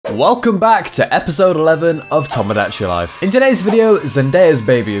Welcome back to episode 11 of Tomodachi Life. In today's video, Zendaya's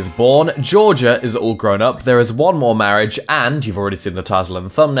baby is born, Georgia is all grown up, there is one more marriage, and you've already seen the title and the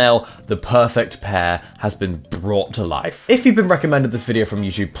thumbnail, the perfect pair has been brought to life. If you've been recommended this video from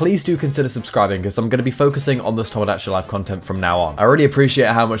YouTube, please do consider subscribing because I'm going to be focusing on this Tomodachi Life content from now on. I really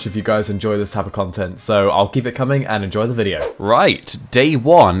appreciate how much of you guys enjoy this type of content, so I'll keep it coming and enjoy the video. Right, day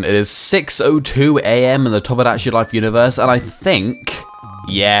one, it is 6:02 AM in the Tomodachi Life universe, and I think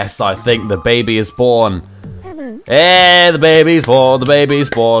the baby is born. Hello. Hey, the baby's born, the baby's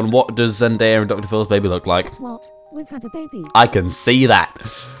born. What does Zendaya and Dr. Phil's baby look like? Guess what? We've had a baby. I can see that.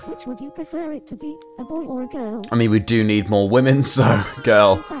 Which would you prefer it to be, a boy or a girl? I mean, we do need more women, so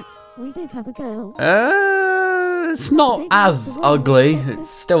girl. In fact, we did have a girl. It's not as ugly. It's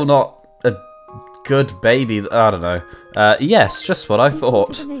still not a good baby. I don't know. Yes, just what I thought.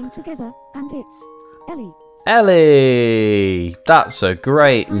 We put the name together, and it's Ellie. Ellie! That's a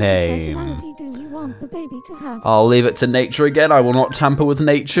great What name. personality do you want the baby to have? I'll leave it to nature again. I will not tamper with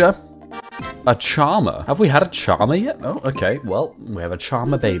nature. A charmer. Have we had a charmer yet? Oh, okay. Well, we have a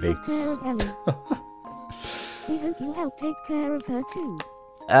charmer baby. Take care of Ellie. We hope you help take care of her too.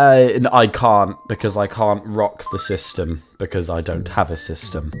 I can't, because I can't rock the system, because I don't have a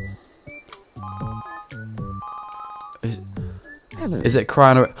system. Hello. Is it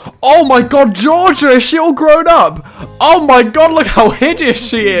crying? Oh my god, Georgia! Is she all grown up? Oh my god, look how hideous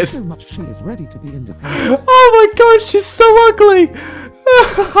she is! So much she is ready to be independent. Oh my god, she's so ugly!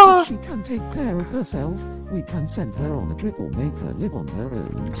 If she can take care of herself, we can send her on a trip or make her live on her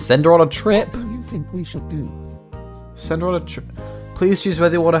own. Send her on a trip? What do you think we should do? Send her on a trip. Please choose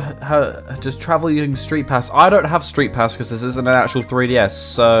whether you want to just travel using Street Pass. I don't have Street Pass because this isn't an actual 3DS,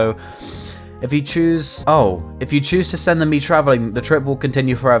 so... If you choose to send me traveling, the trip will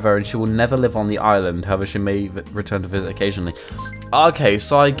continue forever and she will never live on the island. However, she may return to visit occasionally. Okay,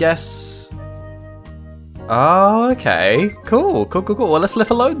 so I guess... Oh, okay. Cool. Well, let's live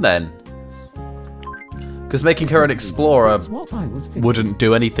alone then. Because making her an explorer wouldn't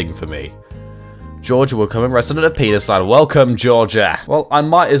do anything for me. Georgia will come and resident of Penis Land. Welcome, Georgia. Well, I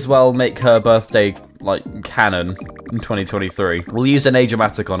might as well make her birthday, like, canon in 2023. We'll use an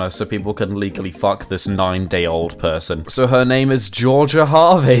age-o-matic on her so people can legally fuck this 9-day-old person. So her name is Georgia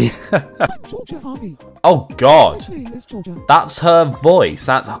Harvey. I'm Georgia Harvey. Oh, God. My name is Georgia. That's her voice.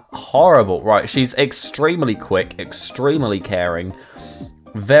 That's horrible. Right, she's extremely quick, extremely caring,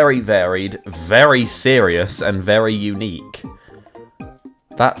 very varied, very serious, and very unique.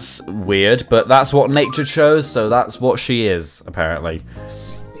 That's weird, but that's what nature chose, so that's what she is, apparently.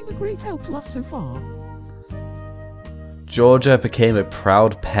 You've been a great help to us so far. Georgia became a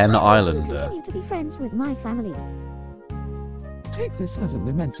proud Penn Islander. Continue to be friends with my family. Take this as a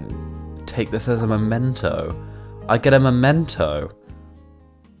memento. Take this as a memento. I get a memento.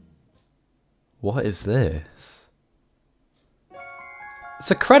 What is this? It's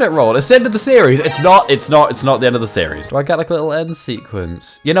a credit roll. It's the end of the series. It's not the end of the series. Do I get like a little end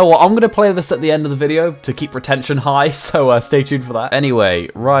sequence? You know what? I'm going to play this at the end of the video to keep retention high, so stay tuned for that. Anyway,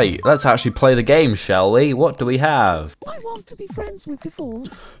 right. Let's actually play the game, shall we? What do we have? I want to be friends with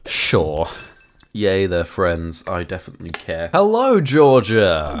Default. Sure. Yay, they're friends. I definitely care. Hello,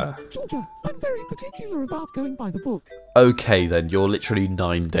 Georgia. Georgia, I'm very particular about going by the book. Okay, then. You're literally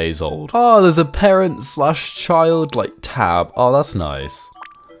 9 days old. Oh, there's a parent/child, like, tab. Oh, that's nice.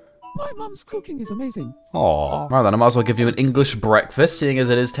 My mum's cooking is amazing. Aww. Right then, I might as well give you an English breakfast, seeing as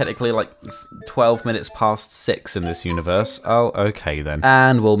it is technically like 12 minutes past 6 in this universe. Oh, okay then.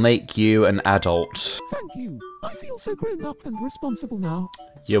 And we'll make you an adult. Thank you. I feel so grown up and responsible now.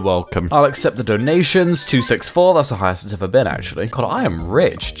 You're welcome. I'll accept the donations. 264, that's the highest it's ever been, actually. God, I am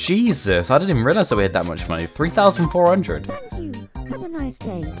rich. Jesus, I didn't even realize that we had that much money. 3,400. Thank you. Have a nice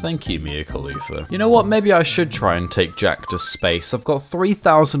day. Thank you, Mia Khalifa. You know what? Maybe I should try and take Jack to space. I've got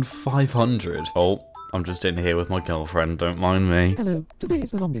 3,500. Oh, I'm just in here with my girlfriend. Don't mind me. Hello, today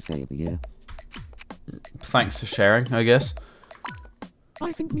is the longest day of the year. Thanks for sharing, I guess.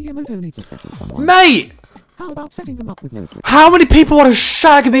 I think Miyamoto needs a special someone. Mate! How about setting them up with Leslie? How many people want to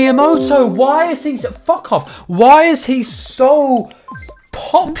shag Miyamoto? Why is he so... Fuck off. Why is he so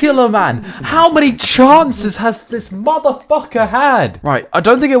popular, man? How many chances has this motherfucker had? Right, I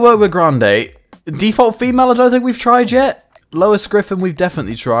don't think it worked with Grande. Default female, I don't think we've tried yet. Lois Griffin, we've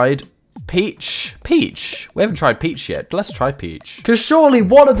definitely tried. Peach? Peach? We haven't tried Peach yet. Let's try Peach. Because surely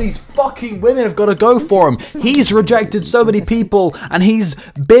one of these fucking women have got to go for him. He's rejected so many people, and he's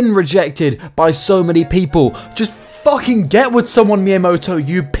been rejected by so many people. Just fucking get with someone, Miyamoto,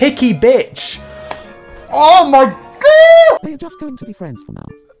 you picky bitch. Oh my god! They are just going to be friends for now.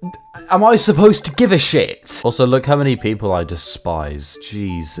 Am I supposed to give a shit? Also, look how many people I despise.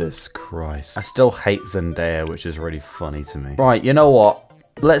 Jesus Christ. I still hate Zendaya, which is really funny to me. Right, you know what?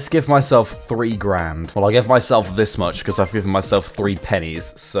 Let's give myself 3 grand. Well, I'll give myself this much because I've given myself 3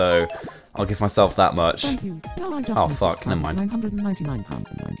 pennies. So, I'll give myself that much. Thank you. Now I just Oh, need fuck, never mind.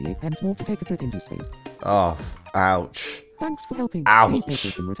 £999.98 more to take a trip into space. Oh, ouch. Thanks for helping. Please take Ouch.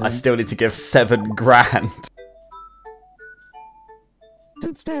 this in return. I still need to give 7 grand.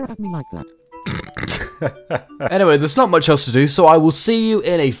 Don't stare at me like that. Anyway, there's not much else to do, so I will see you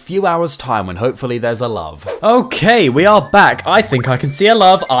in a few hours' time when hopefully there's a love. Okay, we are back. I think I can see a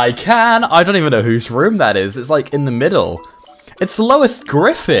love. I can. I don't even know whose room that is. It's like in the middle. It's Lois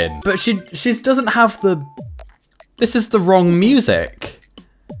Griffin, but she doesn't have the... This is the wrong music.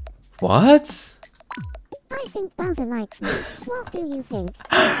 What? I think Bowser likes me. What do you think?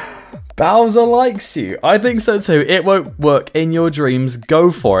 Bowser likes you. I think so too. It won't work in your dreams.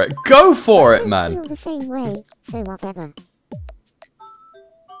 Go for it. Go for it, I man. feel the same way, so whatever.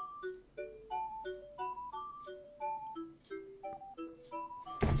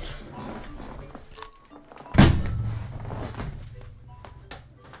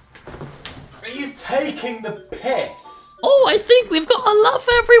 Are you taking the piss? Oh, I think we've got a love,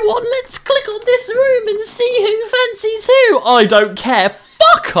 everyone. Let's click on this room and see who fancies who. I don't care.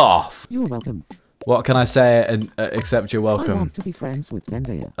 Fuck off. You're welcome. What can I say except you're I welcome? want to be friends with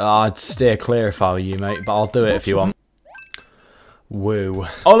Zendaya. I'd steer clear if I were you, mate, but I'll do it if you want. Woo.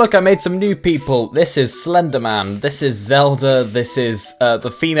 Oh, look, I made some new people. This is Slenderman. This is Zelda. This is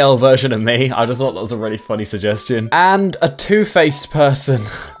the female version of me. I just thought that was a really funny suggestion. And a two-faced person.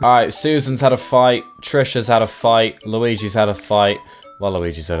 All right, Susan's had a fight. Trisha's had a fight. Luigi's had a fight. Well,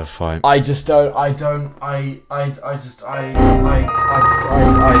 Luigi's had a fight. I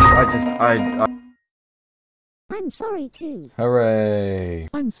I'm sorry too. Hooray.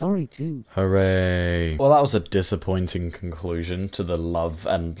 I'm sorry too. Hooray. Well, that was a disappointing conclusion to the love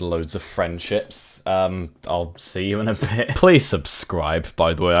and loads of friendships. I'll see you in a bit. Please subscribe,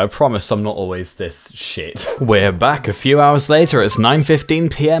 by the way. I promise I'm not always this shit. We're back a few hours later. It's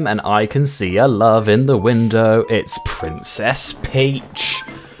 9:15 p.m. and I can see a love in the window. It's Princess Peach.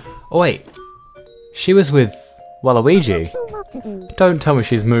 Oh, wait. She was with Waluigi. Sure what to do. Don't tell me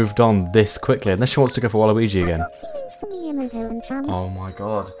she's moved on this quickly, unless she wants to go for Waluigi again. I've got feelings for Miyamoto and Trump. Oh my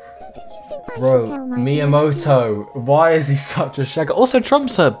god. Do you think I Bro, should tell my feelings to Miyamoto, why is he such a shagger? Also,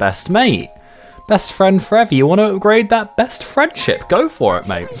 Trump's her best mate. Best friend forever. You want to upgrade that best friendship? Go for it,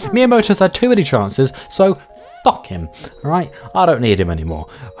 mate. Miyamoto's had too many chances, so fuck him. Alright? I don't need him anymore.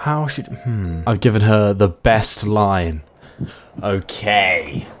 How should... I've given her the best line.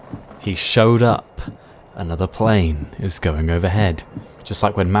 Okay. He showed up. Another plane is going overhead. Just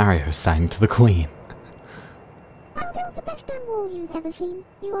like when Mario sang to the Queen. I'll build the best damn wall you've ever seen,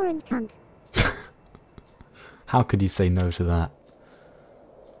 you orange cunt. How could you say no to that?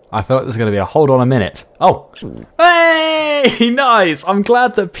 I feel like there's going to be a hold on a minute. Oh! Hey! Nice! I'm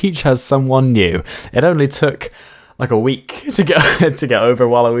glad that Peach has someone new. It only took like a week to get to get over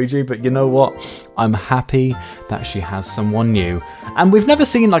Waluigi, but you know what? I'm happy that she has someone new. And we've never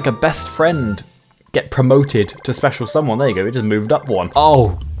seen like a best friend get promoted to special someone. There you go, it just moved up one.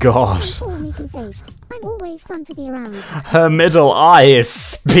 Oh, God. Don't call me two-faced. I'm always fun to be around. Her middle eye is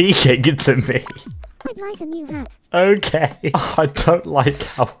speaking to me. I'd like a new hat. Okay. I don't like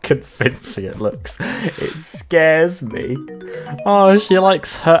how convincing it looks. It scares me. Oh, she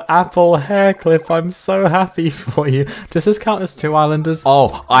likes her apple hair clip. I'm so happy for you. Does this count as 2 islanders?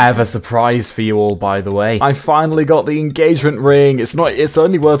 Oh, I have a surprise for you all, by the way. I finally got the engagement ring. It's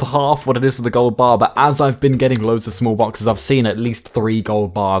only worth half what it is for the gold bar, but as I've been getting loads of small boxes, I've seen at least 3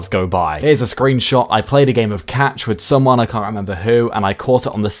 gold bars go by. Here's a screenshot. I played a game of catch with someone, I can't remember who, and I caught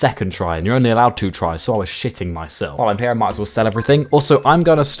it on the second try, and you're only allowed 2 tries, so I was shitting myself. While I'm here, I might as well sell everything. Also, I'm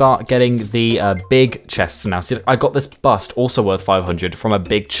going to start getting the big chests now. See, I got this bust, also worth 500, from a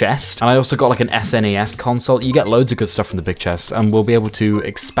big chest. And I also got like an SNES console. You get loads of good stuff from the big chests, and we'll be able to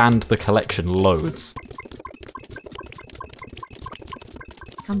expand the collection loads.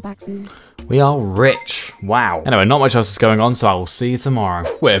 Come back soon. We are rich. Wow. Anyway, not much else is going on, so I will see you tomorrow.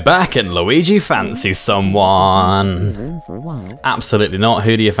 We're back and Luigi fancies someone. Room for a while. Absolutely not.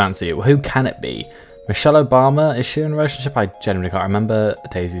 Who do you fancy? Who can it be? Michelle Obama, is she in a relationship? I genuinely can't remember.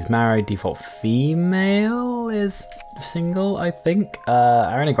 Daisy's married. Default female is single, I think.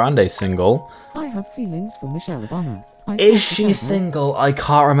 Ariana Grande's single. I have feelings for Michelle Obama. I Is can't she tell her. single? I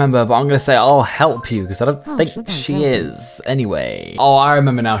can't remember, but I'm going to say I'll help you because I don't How think should I she tell her? is. Anyway. Oh, I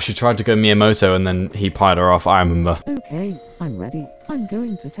remember now. She tried to go Miyamoto and then he pied her off. I remember. Okay, I'm ready. I'm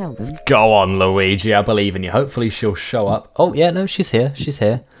going to tell them. Go on, Luigi. I believe in you. Hopefully she'll show up. Oh, yeah, no, she's here. She's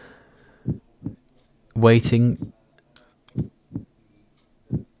here. Waiting.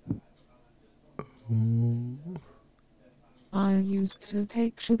 I used to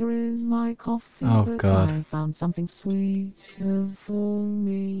take sugar in my coffee, Oh, but God. I found something sweeter for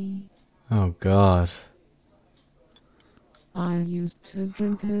me. Oh, God. I used to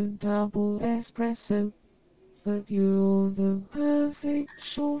drink a double espresso, but you're the perfect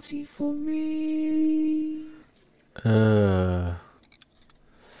shorty for me.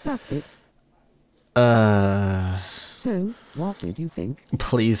 That's it. So, what did you think?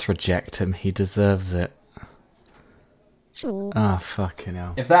 Please reject him. He deserves it. Sure. Ah, fucking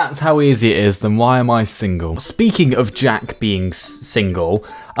hell. If that's how easy it is, then why am I single? Speaking of Jack being single,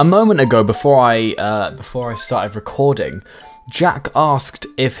 a moment ago before I started recording, Jack asked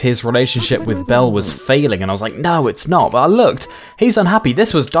if his relationship with Belle was failing, and I was like, no, it's not. But I looked, he's unhappy.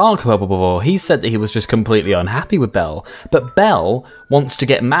 This was dark before. He said that he was just completely unhappy with Belle, but Belle wants to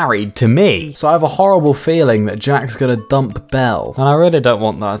get married to me. So I have a horrible feeling that Jack's gonna dump Belle, and I really don't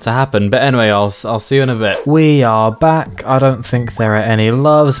want that to happen. But anyway, I'll see you in a bit. We are back. I don't think there are any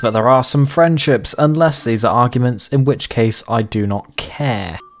loves, but there are some friendships, unless these are arguments, in which case I do not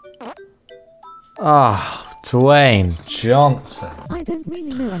care. Ah. Dwayne Johnson. I don't really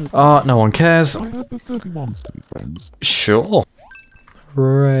know anything. No one cares. I heard the 30 wants to be friends. Sure.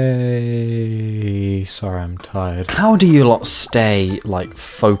 Ray. Sorry, I'm tired. How do you lot stay, like,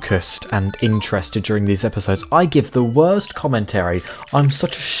 focused and interested during these episodes? I give the worst commentary. I'm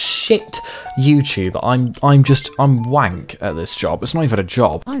such a shit YouTuber. I'm wank at this job. It's not even a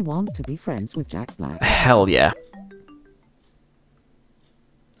job. I want to be friends with Jack Black. Hell yeah.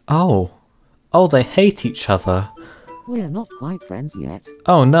 Oh, they hate each other. We're not quite friends yet.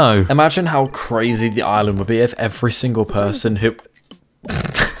 Oh no. Imagine how crazy the island would be if every single person who...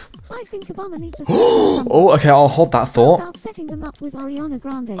 I think Obama needs a Oh, okay, I'll hold that thought. about setting them up with Ariana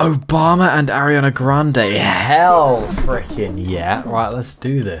Grande. Obama and Ariana Grande. Hell freaking yeah. Right, let's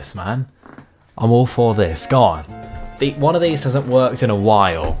do this, man. I'm all for this. Go on. One of these hasn't worked in a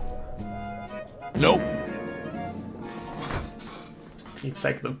while. Nope. You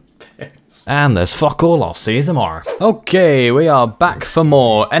take the piss. And there's fuck all. I'll see you tomorrow. Okay, we are back for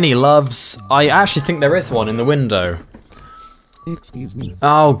more. Any loves? I actually think there is one in the window. Excuse me.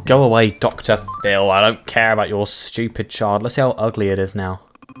 Oh, go away, Dr. Phil. I don't care about your stupid child. Let's see how ugly it is now.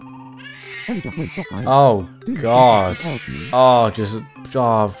 Oh, God. Oh,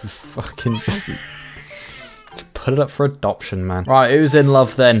 fucking just put it up for adoption, man. Right, who's in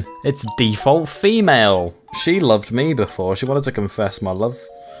love then? It's default female. She loved me before. She wanted to confess her love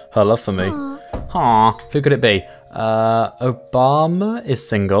for me. Aww. Who could it be? Obama is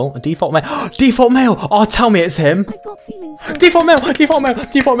single. Default male. Default male! Oh, tell me it's him. I've got feelings for Default male! Default male!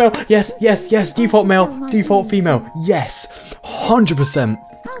 Default male! Yes, yes, yes. Default male. Default female. Yes. 100%.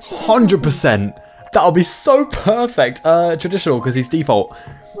 100%. That'll be so perfect. Traditional, because he's default.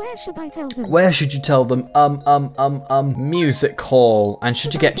 Where should I tell them? Where should you tell them? Music hall. And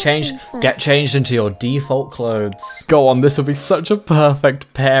should you get changed? Get changed into your default clothes. Go on, this will be such a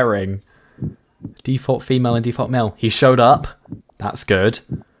perfect pairing. Default female and default male. He showed up. That's good.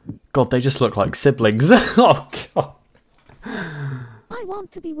 God, they just look like siblings. Oh, God. I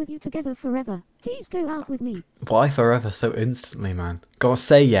want to be with you together forever. Please go out with me. Why forever so instantly, man? Gotta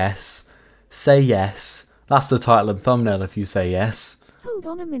say yes. Say yes. That's the title and thumbnail if you say yes. Hold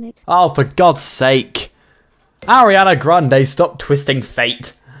on a minute. Oh, for God's sake. Ariana Grande, stop twisting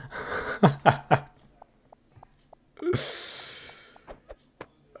fate.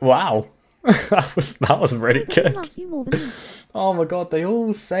 Wow. that was really He good. loves you more than me. Oh my God, they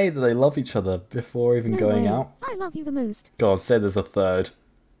all say that they love each other before even No going way. out. I love you the most. God, say there's a third.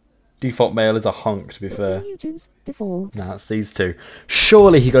 Default male is a hunk, to be fair. Do you choose default? Nah, it's these two.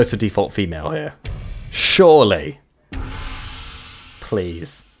 Surely he goes to default female here. Surely.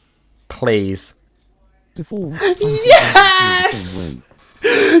 Please. Please. Default. Yes!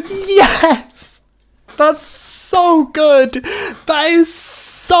 Yes! That's so good! That is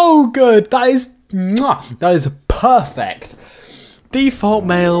so good! That is... Mwah! That is perfect! Default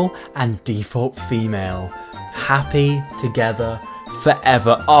male and default female. Happy together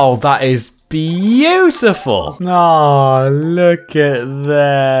forever. Oh, that is beautiful! Oh, look at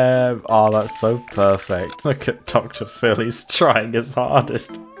them. Oh, that's so perfect. Look at Dr. Phil. He's trying his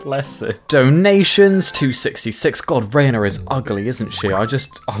hardest. Bless it. Donations 266. God, Raina is ugly, isn't she? I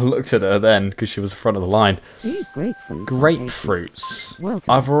looked at her then because she was in front of the line. These grapefruits. Grapefruits. Welcome.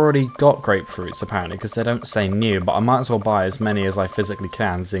 I've already got grapefruits apparently because they don't say new, but I might as well buy as many as I physically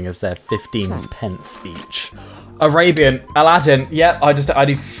can, seeing as they're 15 pence each. Arabian, Aladdin. Yep, I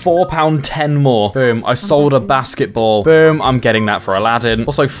need £4.10 more. Boom, I sold a basketball. Boom, I'm getting that for Aladdin.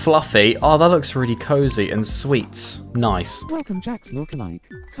 Also Fluffy. Oh, that looks really cozy and sweet. Nice. Welcome, Jack's lookalike.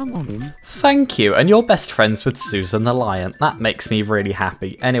 Come on in. Thank you, and you're best friends with Susan the Lion. That makes me really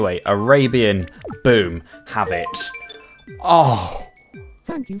happy. Anyway, Arabian. Boom, have it. Oh.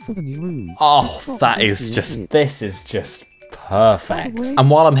 Thank you for the new room. Oh, this is just perfect. And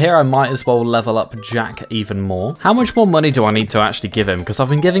while I'm here, I might as well level up Jack even more. How much more money do I need to actually give him? Because I've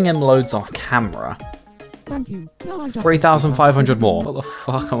been giving him loads off camera. Thank you. No, 3,500 more. What the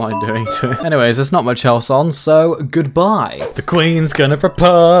fuck am I doing to it? Anyways, there's not much else on, so goodbye. The Queen's gonna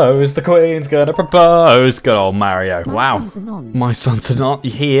propose. The Queen's gonna propose. Good old Mario. Wow. My son's a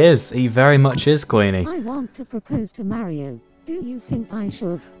nonce. He is. He very much is, Queenie. I want to propose to Mario. Do you think I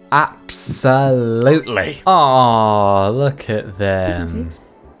should? Absolutely. Oh, look at them. Isn't it?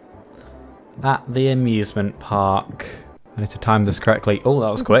 At the amusement park. I need to time this correctly. Oh, that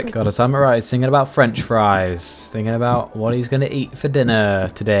was quick. Gotta time it right. Thinking about French fries. Thinking about what he's gonna eat for dinner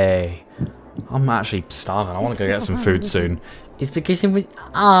today. I'm actually starving. I want to go get some food soon. It's because it was...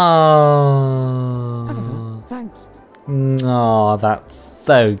 Oh. Thanks. Oh, that's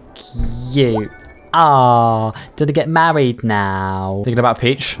so cute. Ah, did I get married now? Thinking about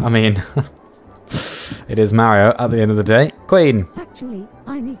Peach? I mean, it is Mario at the end of the day. Queen. Actually,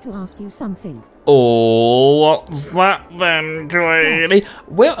 I need to ask you something. Oh, what's that then, Queenie?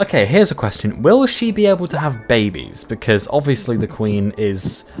 Well, okay, here's a question. Will she be able to have babies? Because obviously the Queen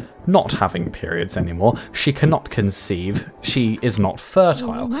is not having periods anymore. She cannot conceive. She is not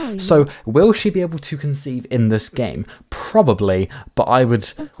fertile. So will she be able to conceive in this game? Probably, but I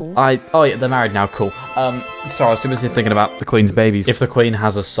would... Oh yeah, they're married now, cool. Sorry, I was too busy thinking about the Queen's babies. If the Queen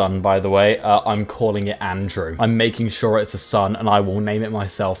has a son, by the way, I'm calling it Andrew. I'm making sure it's a son, and I will name it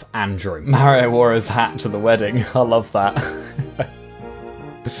myself Andrew. Mario wore his hat to the wedding. I love that.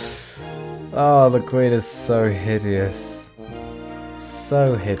 Oh, the Queen is so hideous.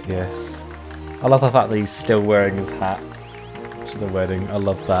 So hideous. I love the fact that he's still wearing his hat to the wedding. I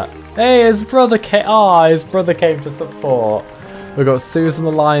love that. Hey, his brother came. Ah, his brother came to support. We've got Susan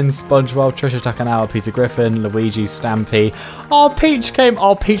the Lion, SpongeBob, Trisha Tuckanauer, Peter Griffin, Luigi, Stampy. Oh, Peach came.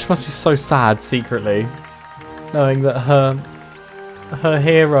 Oh, Peach must be so sad secretly, knowing that her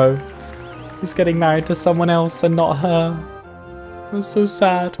hero is getting married to someone else and not her. It was so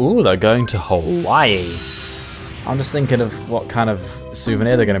sad. Ooh, they're going to Hawaii. I'm just thinking of what kind of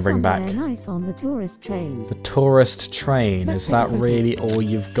souvenir they're going to bring back. Nice on the tourist train. The tourist train. Is that really all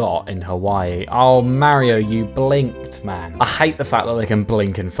you've got in Hawaii? Oh, Mario, you blinked, man. I hate the fact that they can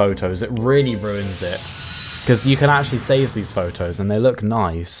blink in photos. It really ruins it. Because you can actually save these photos and they look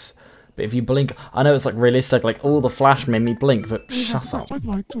nice. But if you blink, I know it's like realistic, like, oh, the flash made me blink, but shut up. I'd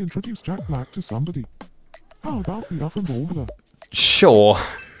like to introduce Jack Black to somebody. How about the oven over? Sure.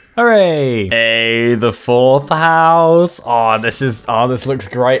 Hooray! Hey, the fourth house. Oh, this looks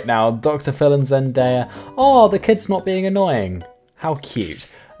great now. Dr. Phil and Zendaya. Oh, the kid's not being annoying. How cute.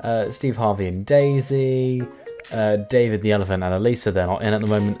 Steve Harvey and Daisy. David the Elephant and Elisa, they're not in at the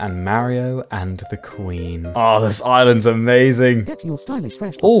moment. And Mario and the Queen. Oh, this island's amazing. Get your stylish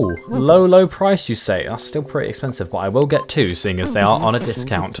fresh. Oh, low price you say. That's still pretty expensive, but I will get two, seeing as they are on a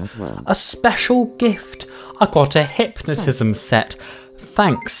discount. A special gift. I got a hypnotism set.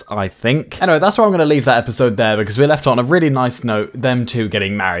 Thanks, I think. Anyway, that's where I'm going to leave that episode there because we left on a really nice note, them two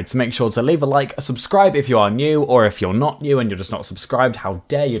getting married. So make sure to leave a like, subscribe if you are new, or if you're not new and you're just not subscribed, how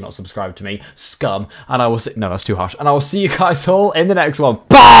dare you not subscribe to me, scum. And I will see, no, that's too harsh. And I will see you guys all in the next one.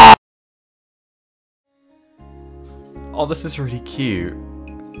 Bye! Oh, this is really cute.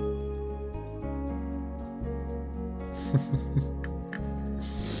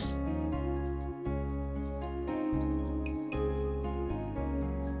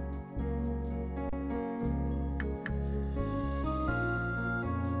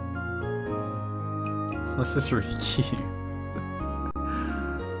 This is really cute.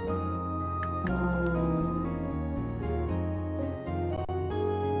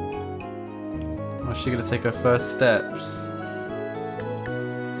 Oh, is she gonna take her first steps?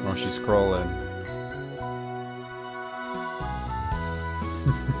 Or is she scrolling?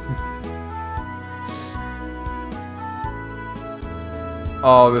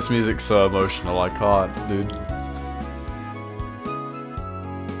 Oh, this music's so emotional, I can't, dude.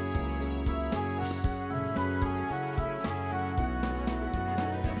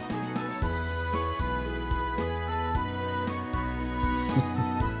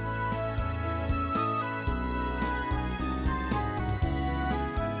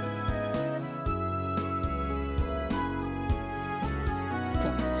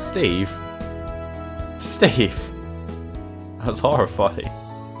 Steve? Steve? That's horrifying.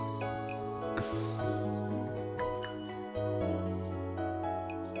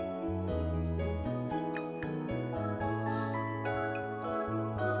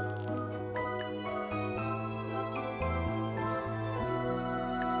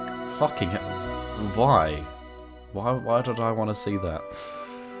 Fucking hell. Why? Why did I want to see that?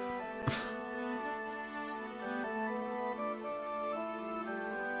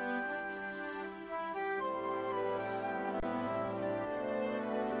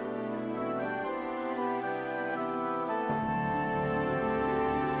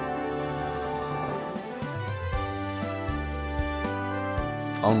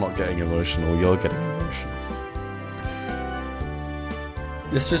 I'm not getting emotional, you're getting emotional.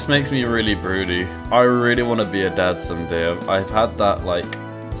 This just makes me really broody. I really want to be a dad someday. I've had that, like,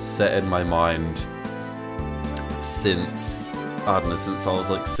 set in my mind since, I don't know, since I was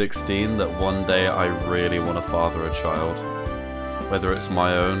like 16, that one day I really want to father a child. Whether it's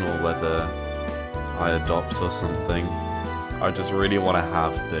my own or whether I adopt or something. I just really want to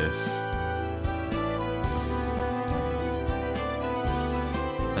have this.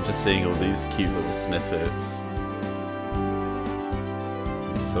 And just seeing all these cute little snippets.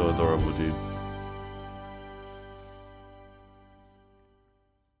 It's so adorable, dude.